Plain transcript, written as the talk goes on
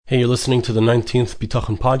Hey, you're listening to the 19th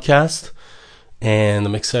Bitachon podcast, and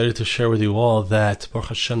I'm excited to share with you all that Baruch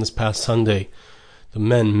Hashem this past Sunday, the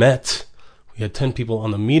men met. We had 10 people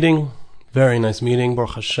on the meeting. Very nice meeting,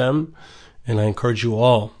 Baruch Hashem, and I encourage you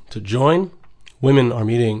all to join. Women are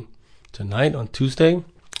meeting tonight on Tuesday. Am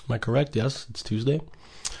I correct? Yes, it's Tuesday.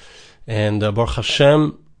 And Baruch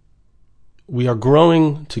Hashem, we are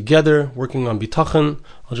growing together, working on Bitachon.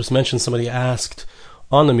 I'll just mention somebody asked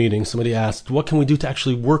on the meeting, what can we do to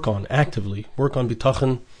actually work on, actively, work on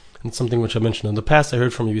Bitachon? And something which I mentioned in the past, I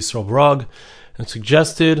heard from Yisrael Brog, and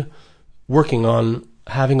suggested working on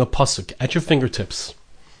having a pasuk at your fingertips.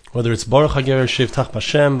 Whether it's Baruch HaGever Shevtach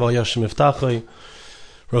B'Hashem, V'Hashem Iftachai.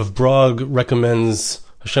 Rav Brog recommends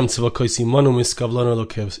Hashem Tzivakos Imanu Miskav Lanu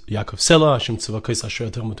Elokev Yaakov Sela, Hashem Tzivakos Asher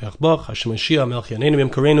Yoter Moteach Bach, Hashem Mashiach Melech Yaneinu B'Yom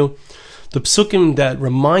Karenu. The psukim that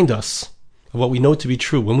remind us of what we know to be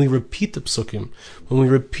true. When we repeat the psukim,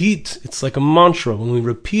 it's like a mantra. When we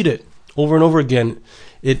repeat it over and over again,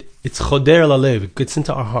 it's choder lalev. It gets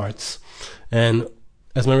into our hearts. And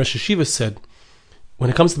as my Rosh Hashiva said, when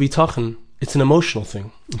it comes to bitachon, it's an emotional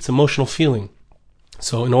thing. It's an emotional feeling.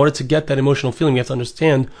 So in order to get that emotional feeling, we have to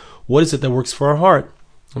understand what is it that works for our heart.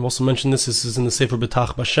 I've also mentioned this is in the Sefer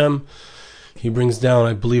B'tach B'Hashem. He brings down,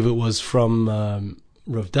 I believe it was from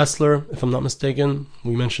Rav Dessler, if I'm not mistaken.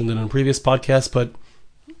 We mentioned it in a previous podcast, but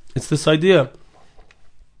it's this idea.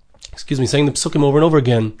 Saying the psukim over and over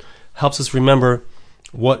again helps us remember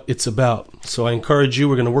what it's about. So I encourage you,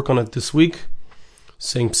 we're going to work on it this week.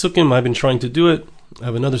 Saying psukim, I've been trying to do it. I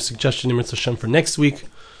have another suggestion in Mitzvah Hashem for next week.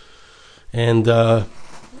 And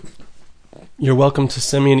you're welcome to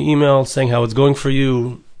send me an email saying how it's going for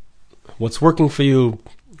you, what's working for you,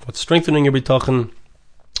 what's strengthening your bitachon.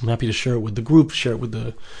 I'm happy to share it with the group, share it with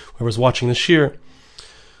whoever's watching the shir.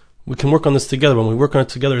 We can work on this together. When we work on it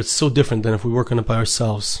together, it's so different than if we work on it by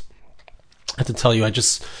ourselves. I have to tell you,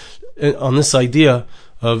 on this idea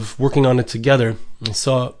of working on it together, I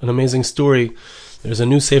saw an amazing story. There's a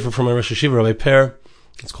new sefer from my Rosh Hashiva, Rabbi Per.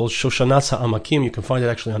 It's called Shoshanat HaAmakim. You can find it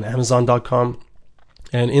actually on Amazon.com.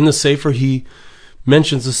 And in the sefer, he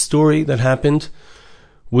mentions a story that happened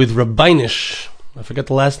with Rabbeinish. I forget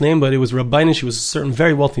the last name, but it was Rabbeinish. He was a certain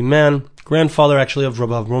very wealthy man, grandfather actually of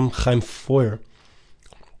Rabbi Avram Chaim Feuer.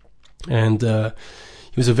 And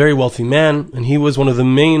he was a very wealthy man, and he was one of the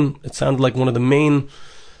main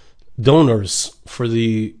donors for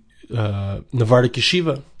the Navardik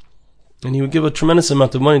Yeshiva. And he would give a tremendous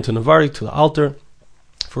amount of money to Navardik, to the altar,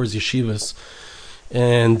 for his yeshivas.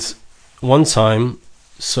 And one time,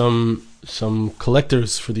 some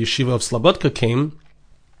collectors for the yeshiva of Slobodka came,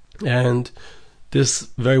 and this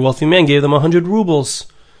very wealthy man gave them 100 rubles.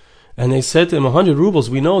 And they said to him, 100 rubles,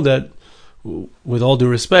 we know that, with all due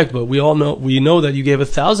respect, but we know that you gave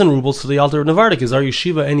 1,000 rubles to the altar of Navardik. Is our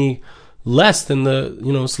yeshiva any less than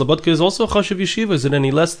Slobodka is also a chashuv yeshiva. Is it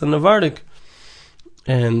any less than Navardik?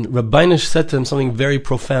 And Rabbeinish said to him something very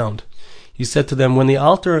profound. He said to them, when the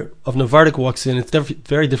altar of Navardik walks in, it's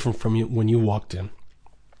very different from you when you walked in.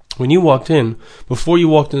 When you walked in, before you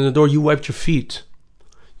walked in the door, you wiped your feet.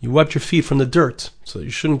 You wiped your feet from the dirt, so you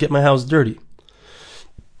shouldn't get my house dirty.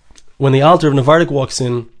 When the altar of Navardik walks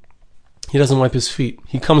in, he doesn't wipe his feet.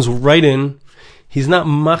 He comes right in. He's not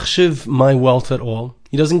machshiv my wealth at all.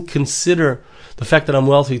 He doesn't consider the fact that I'm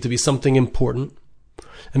wealthy to be something important.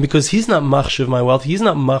 And because he's not machshiv my wealth, he's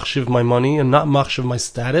not machshiv my money, and not machshiv my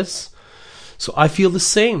status, so I feel the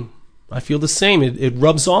same. It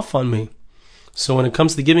rubs off on me. So when it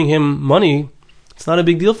comes to giving him money, it's not a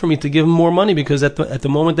big deal for me to give him more money, because at the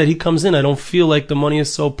moment that he comes in, I don't feel like the money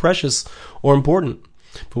is so precious or important.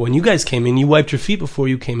 But when you guys came in, you wiped your feet before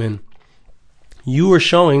you came in. You were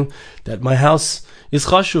showing that my house is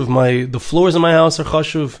chashuv, the floors in my house are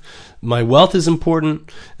chashuv, my wealth is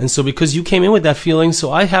important, and so because you came in with that feeling,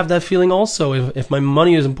 so I have that feeling also. If my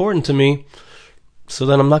money is important to me, so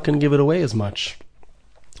then I'm not going to give it away as much.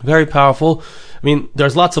 Very powerful. I mean,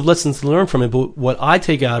 there's lots of lessons to learn from it, but what I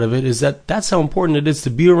take out of it is that's how important it is to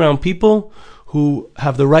be around people who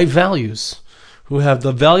have the right values, who have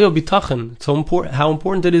the value of bitachon. It's so important, how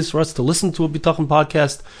important it is for us to listen to a bitachon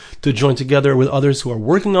podcast, to join together with others who are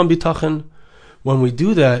working on bitachon. When we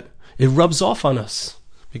do that, it rubs off on us,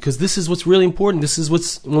 because this is what's really important.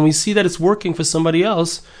 When we see that it's working for somebody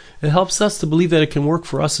else, it helps us to believe that it can work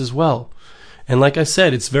for us as well. And like I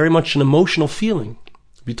said, it's very much an emotional feeling.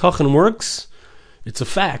 Bitachon works. It's a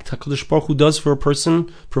fact. HaKadosh Baruch Hu does for a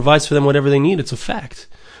person, provides for them whatever they need. It's a fact.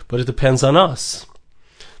 But it depends on us.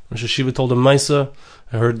 Rosh Hashiva told a Maisa,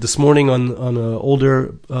 I heard this morning on an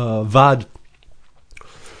older Vad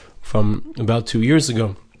from about 2 years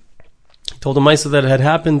ago. He told a Maisa that it had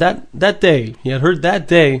happened that day. He had heard that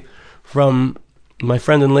day from my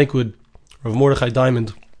friend in Lakewood, Rav Mordechai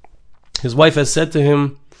Diamond, his wife has said to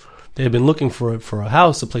him, they had been looking for a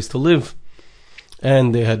house, a place to live,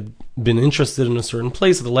 and they had been interested in a certain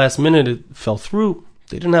place. At the last minute, it fell through.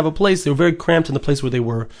 They didn't have a place. They were very cramped in the place where they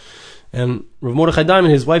were. And Rav Mordechai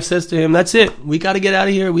Diamond, his wife, says to him, that's it. We got to get out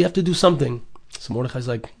of here. We have to do something. So Mordechai's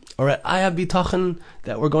like, all right, I have bitachon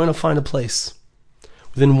that we're going to find a place.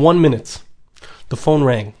 Within 1 minute, the phone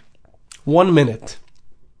rang. 1 minute.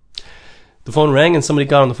 The phone rang and somebody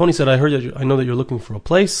got on the phone. He said, I know that you're looking for a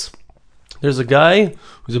place. There's a guy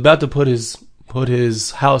who's about to put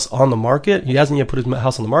his house on the market. He hasn't yet put his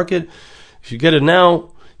house on the market. If you get it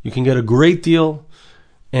now, you can get a great deal,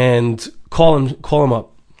 and call him up.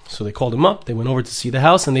 So they called him up. They went over to see the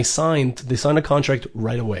house, and they signed a contract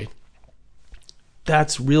right away.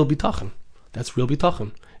 That's real bitachon. That's real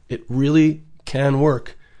bitachon. It really can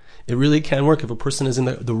work. It really can work if a person is in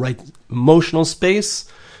the right emotional space,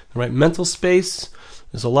 the right mental space.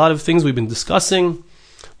 There's a lot of things we've been discussing,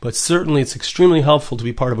 but certainly it's extremely helpful to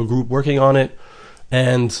be part of a group working on it.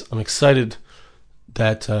 And I'm excited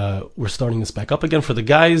that we're starting this back up again for the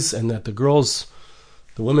guys, and that the girls,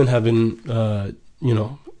 the women have been,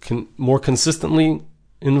 more consistently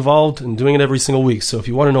involved in doing it every single week. So if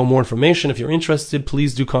you want to know more information, if you're interested,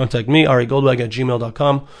 please do contact me,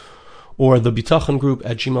 arigoldwag@gmail.com, or the bitachon group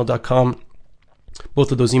 @gmail.com.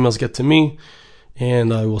 Both of those emails get to me,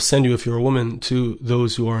 and I will send you, if you're a woman, to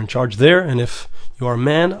those who are in charge there, and if you are a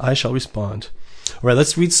man, I shall respond. All right,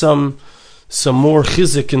 let's read some more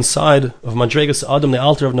chizik inside of Madregas Adam, the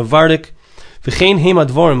altar of Navardik.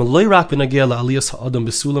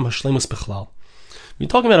 We're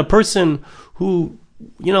talking about a person who,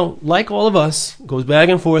 like all of us, goes back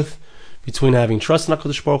and forth between having trust in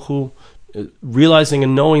HaKadosh Baruch Hu, realizing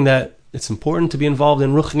and knowing that it's important to be involved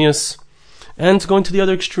in Ruchnius, and going to the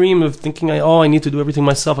other extreme of thinking, I need to do everything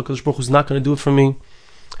myself, HaKadosh Baruch Hu is not going to do it for me,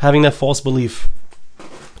 having that false belief.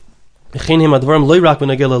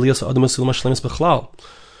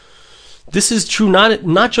 This is true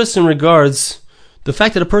not just in regards, the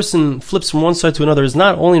fact that a person flips from one side to another is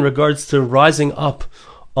not only in regards to rising up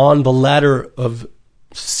on the ladder of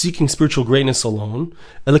seeking spiritual greatness alone,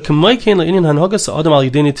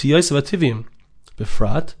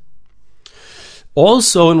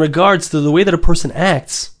 also in regards to the way that a person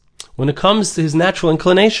acts when it comes to his natural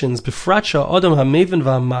inclinations,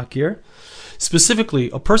 specifically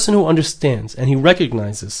a person who understands and he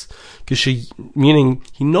recognizes, meaning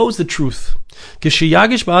he knows the truth, a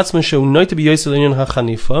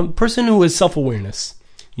person who has self-awareness,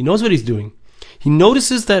 he knows what he's doing. He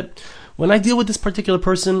notices that when I deal with this particular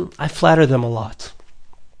person, I flatter them a lot.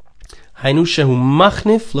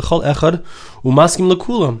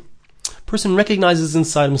 Person recognizes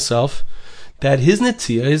inside himself that his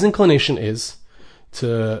netiyah, his inclination is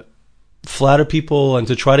to flatter people and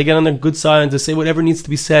to try to get on their good side and to say whatever needs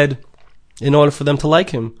to be said in order for them to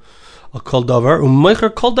like him.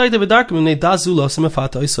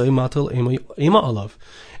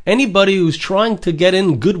 Anybody who's trying to get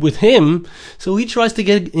in good with him, so he tries to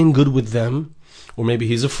get in good with them, or maybe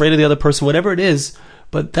he's afraid of the other person, whatever it is,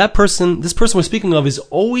 but this person we're speaking of, is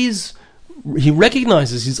always, he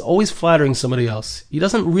recognizes he's always flattering somebody else. He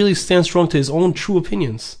doesn't really stand strong to his own true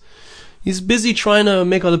opinions. He's busy trying to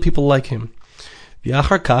make other people like him.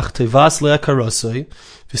 But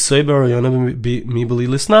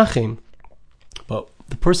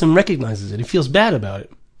the person recognizes it. He feels bad about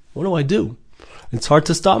it. What do? It's hard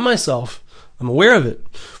to stop myself. I'm aware of it.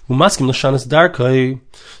 So now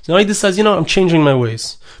he decides, I'm changing my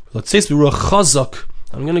ways. I'm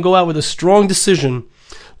going to go out with a strong decision.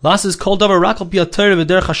 I'm going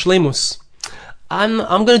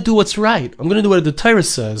to do what's right. I'm going to do what the Torah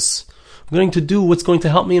says. I'm going to do what's going to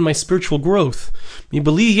help me in my spiritual growth. I'm not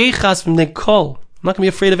going to be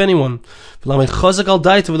afraid of anyone. So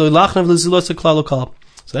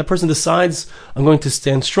that person decides, I'm going to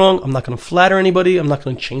stand strong. I'm not going to flatter anybody. I'm not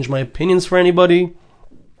going to change my opinions for anybody.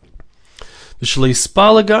 I'm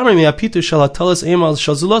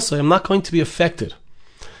not going to be affected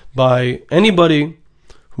by anybody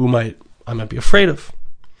who I might be afraid of.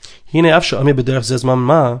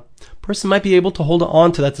 Person might be able to hold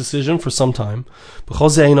on to that decision for some time. The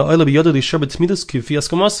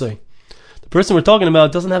person we're talking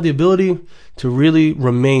about doesn't have the ability to really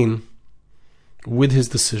remain with his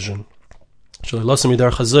decision.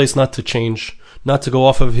 Not to change, not to go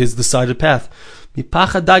off of his decided path. He's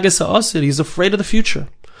afraid of the future.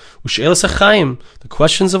 The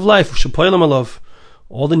questions of life,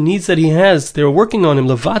 all the needs that he has, they're working on him.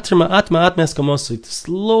 To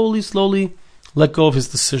slowly let go of his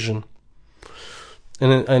decision.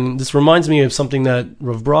 and this reminds me of something that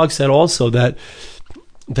Rav Brog said also, that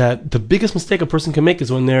the biggest mistake a person can make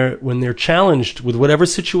is when they're challenged with whatever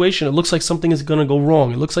situation. It looks like something is going to go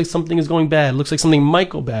wrong. It looks like something is going bad. It looks like something might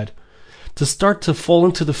go bad. To start to fall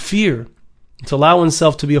into the fear, to allow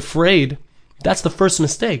oneself to be afraid, that's the first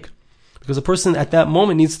mistake. Because a person at that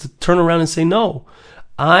moment needs to turn around and say, no,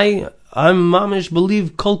 I'm mamish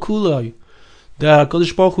believe kol kulai, that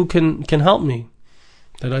HaKadosh Baruch Hu can help me,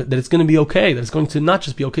 that it's going to be okay, that it's going to not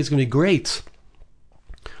just be okay, it's going to be great.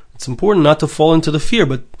 It's important not to fall into the fear,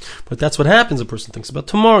 but that's what happens. A person thinks about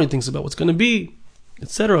tomorrow, he thinks about what's going to be,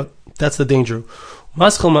 etc. That's the danger.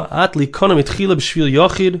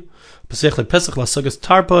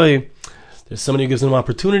 There's somebody who gives him an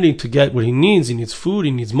opportunity to get what he needs. He needs food,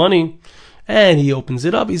 he needs money, and he opens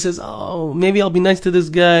it up. He says, oh, maybe I'll be nice to this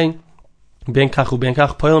guy.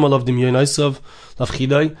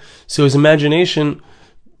 So his imagination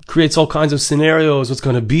creates all kinds of scenarios, what's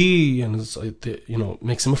going to be, and it's,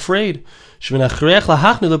 makes him afraid. He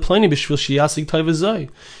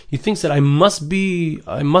thinks that I must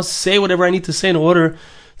say whatever I need to say in order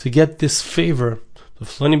to get this favor.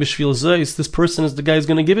 This person is the guy who's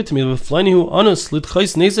going to give it to me. I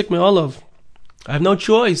have no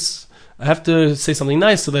choice. I have to say something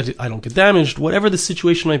nice so that I don't get damaged, whatever the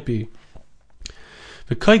situation might be.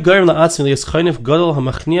 And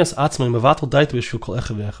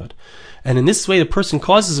in this way, the person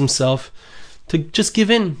causes himself to just give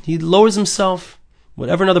in. He lowers himself.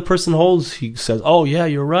 Whatever another person holds, he says, oh yeah,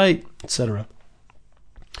 you're right, etc.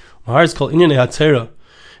 Mahar is called Inyan HaTorah.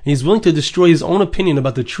 He's willing to destroy his own opinion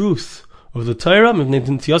about the truth of the Torah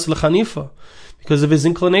because of his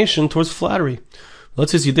inclination towards flattery.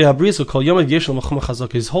 His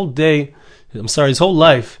whole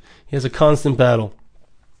life, he has a constant battle.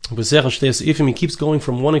 He keeps going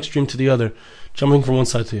from one extreme to the other, jumping from one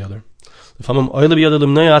side to the other.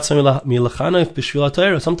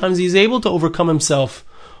 Sometimes he's able to overcome himself,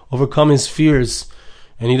 overcome his fears,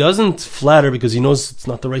 and he doesn't flatter because he knows it's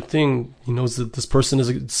not the right thing. He knows that this person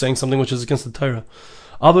is saying something which is against the Torah.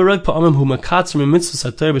 But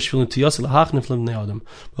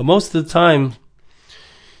most of the time,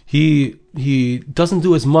 he doesn't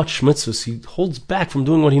do as much mitzvahs. He holds back from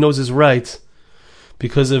doing what he knows is right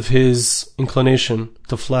because of his inclination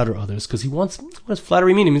to flatter others. Because what does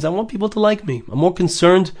flattery mean? It means I want people to like me. I'm more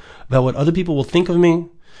concerned about what other people will think of me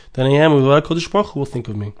than I am with what HaKadosh Baruch Hu will think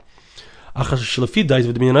of me. He thinks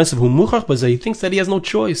that he has no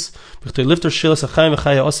choice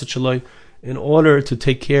in order to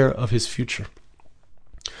take care of his future.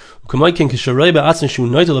 When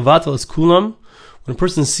a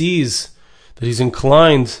person sees that he's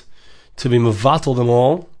inclined to be mevatel them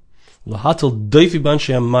all, what does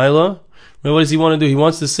he want to do? He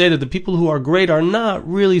wants to say that the people who are great are not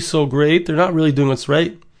really so great. They're not really doing what's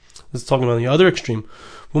right. Let's talk about the other extreme.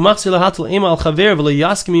 Otherwise,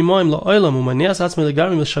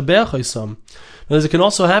 it can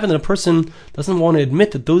also happen that a person doesn't want to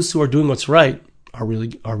admit that those who are doing what's right are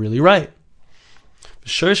really right.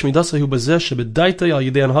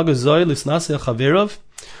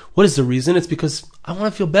 What is the reason? It's because I want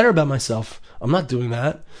to feel better about myself. I'm not doing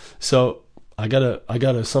that, so I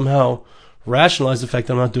gotta somehow rationalize the fact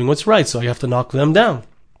that I'm not doing what's right. So I have to knock them down.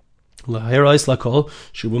 I'm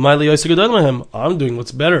doing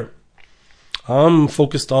what's better. I'm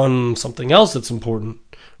focused on something else that's important,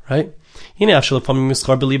 right? Sometimes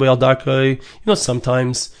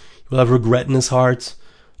he will have regret in his heart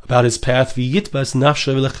about his path. He'll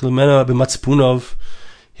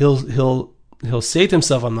say to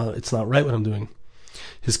himself, it's not right what I'm doing.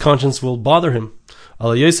 His conscience will bother him.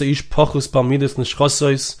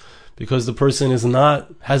 Because the person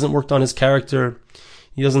hasn't worked on his character.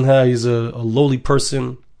 He's a lowly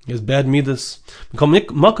person. He has bad midas.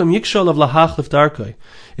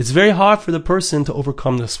 It's very hard for the person to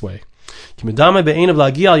overcome this way. He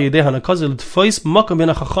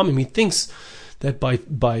thinks that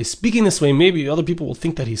by speaking this way, maybe other people will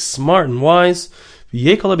think that he's smart and wise.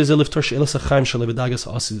 It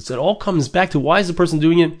all comes back to, why is the person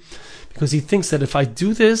doing it? Because he thinks that if I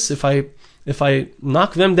do this, if I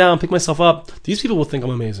knock them down, pick myself up, these people will think I'm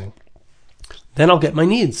amazing. Then I'll get my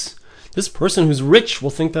needs. This person who's rich will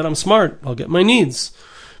think that I'm smart. I'll get my needs.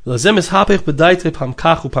 And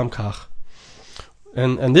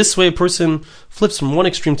this way a person flips from one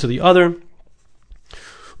extreme to the other.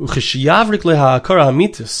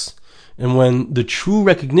 And when the true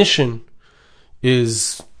recognition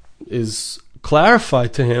is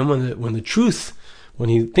clarified to him, when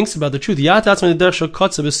he thinks about the truth,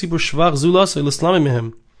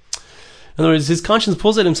 in In other words, his conscience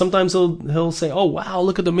pulls at him. Sometimes he'll say, oh wow,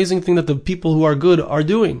 look at the amazing thing that the people who are good are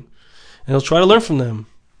doing. And he'll try to learn from them.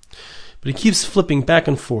 But he keeps flipping back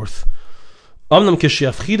and forth. When his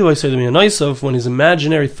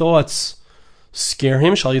imaginary thoughts scare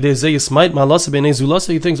him, he thinks,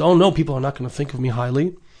 oh no, people are not going to think of me highly.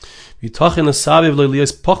 And he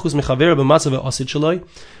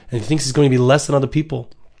thinks he's going to be less than other people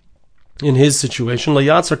in his situation.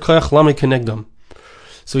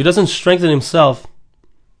 So he doesn't strengthen himself,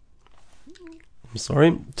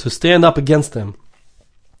 to stand up against them.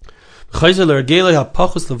 So this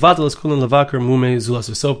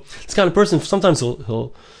kind of person, sometimes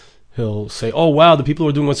he'll say, oh wow, the people who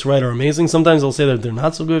are doing what's right are amazing. Sometimes he'll say that they're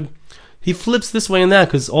not so good. He flips this way and that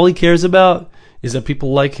because all he cares about is that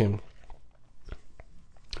people like him.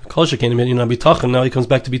 Now he comes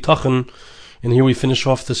back to bitachon, and here we finish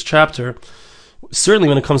off this chapter. Certainly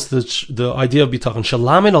when it comes to the idea of bitachon,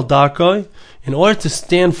 shalamed al darkoi, in order to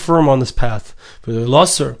stand firm on this path, for the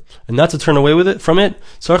loser, and not to turn away from it,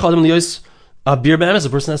 the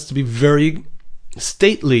person has to be very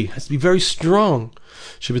stately, has to be very strong.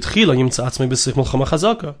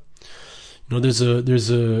 There's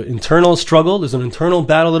a internal struggle, there's an internal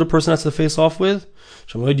battle that a person has to face off with.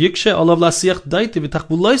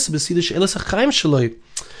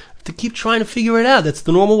 To keep trying to figure it out. That's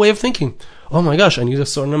the normal way of thinking. Oh my gosh, I need a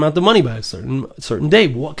certain amount of money by a certain day.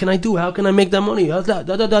 What can I do? How can I make that money?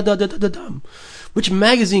 Which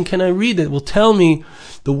magazine can I read that will tell me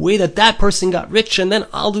the way that person got rich, and then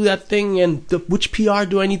I'll do that thing, and which PR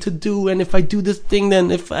do I need to do, and if I do this thing,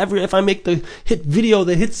 then if I make the hit video,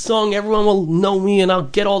 the hit song, everyone will know me, and I'll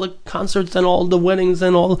get all the concerts and all the weddings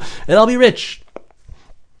and I'll be rich.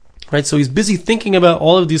 Right? So he's busy thinking about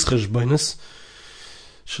all of these cheshbonos.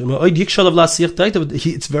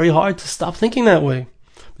 It's very hard to stop thinking that way.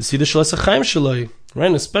 Right?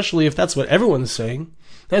 And especially if that's what everyone is saying.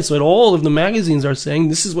 That's what all of the magazines are saying.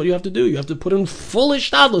 This is what you have to do. You have to put in full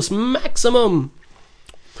ishtadlus, maximum.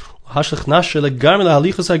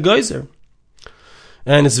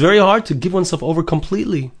 And it's very hard to give oneself over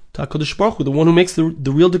completely to HaKadosh Baruch Hu, the one who makes the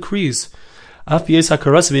real decrees. You just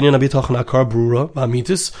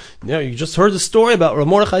heard the story about Rav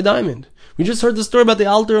Mordechai Diamond. We just heard the story about the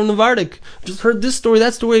Alter and the Vardik. Just heard this story,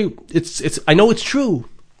 that story. It's. I know it's true,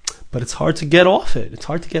 but it's hard to get off it. It's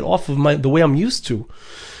hard to get off of the way I'm used to.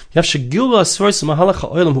 And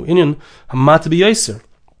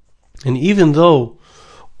even though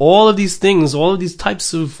all of these things, all of these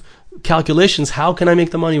types of calculations, how can I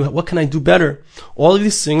make the money? What can I do better? All of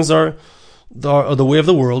these things are the way of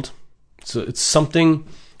the world. So it's something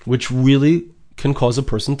which really can cause a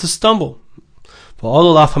person to stumble.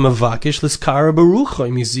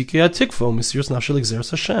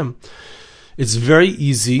 It's very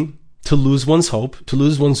easy to lose one's hope, to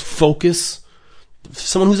lose one's focus.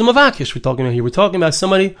 Someone who's a mavakish, we're talking about here. We're talking about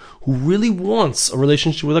somebody who really wants a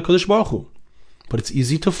relationship with HaKadosh Baruch Hu. But it's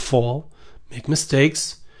easy to fall, make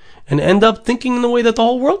mistakes, and end up thinking in the way that the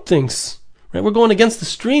whole world thinks. Right? We're going against the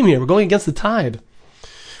stream here. We're going against the tide.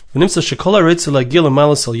 It comes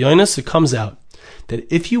out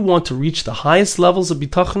that if you want to reach the highest levels of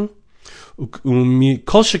bitachon,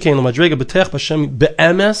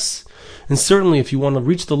 and certainly if you want to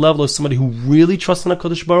reach the level of somebody who really trusts in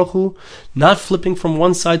HaKadosh Baruch Hu, not flipping from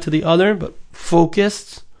one side to the other, but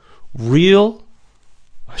focused, real,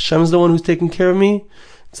 Hashem is the one who's taking care of me.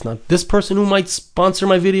 It's not this person who might sponsor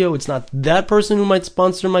my video. It's not that person who might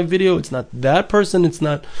sponsor my video. It's not that person. It's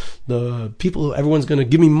not the people, everyone's going to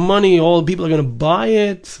give me money. All the people are going to buy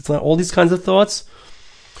it. It's not all these kinds of thoughts.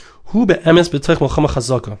 So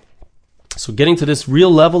getting to this real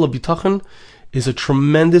level of bitachon is a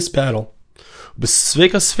tremendous battle. It's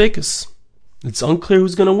unclear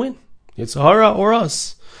who's going to win. It's Hara or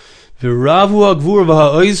us. It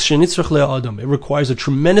requires a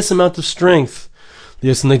tremendous amount of strength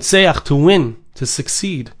to win, to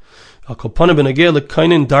succeed. And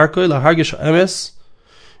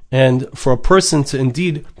for a person to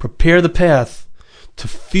indeed prepare the path, to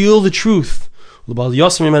feel the truth,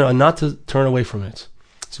 and not to turn away from it.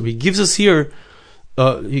 So he gives us here,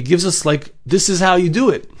 like, this is how you do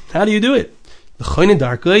it. How do you do it?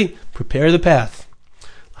 Prepare the path.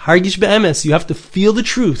 Hargish be'emes, you have to feel the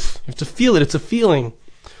truth. You have to feel it. It's a feeling.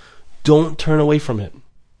 Don't turn away from it.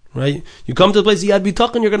 Right? You come to the place, Yad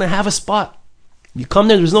Bitachon, you're going to have a spot. You come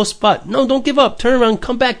there's no spot. No, don't give up. Turn around,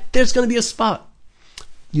 come back. There's going to be a spot.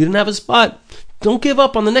 You didn't have a spot. Don't give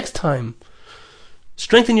up on the next time.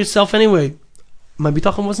 Strengthen yourself anyway. My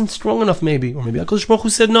Bitachon wasn't strong enough maybe. Or maybe HaKadosh Baruch Hu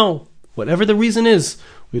said no. Whatever the reason is,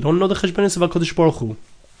 we don't know the cheshbonos of HaKadosh Baruch Hu.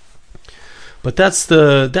 But that's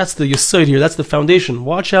the yesod here. That's the foundation.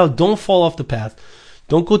 Watch out. Don't fall off the path.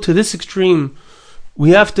 Don't go to this extreme.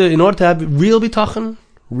 We have to, in order to have real bitachon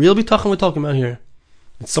we're talking about here,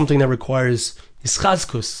 it's something that requires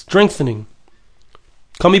ischazkus, strengthening.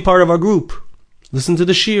 Come be part of our group. Listen to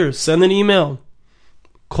the shir. Send an email.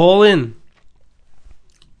 Call in.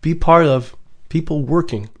 Be part of people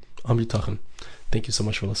working on bitachon. Thank you so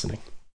much for listening.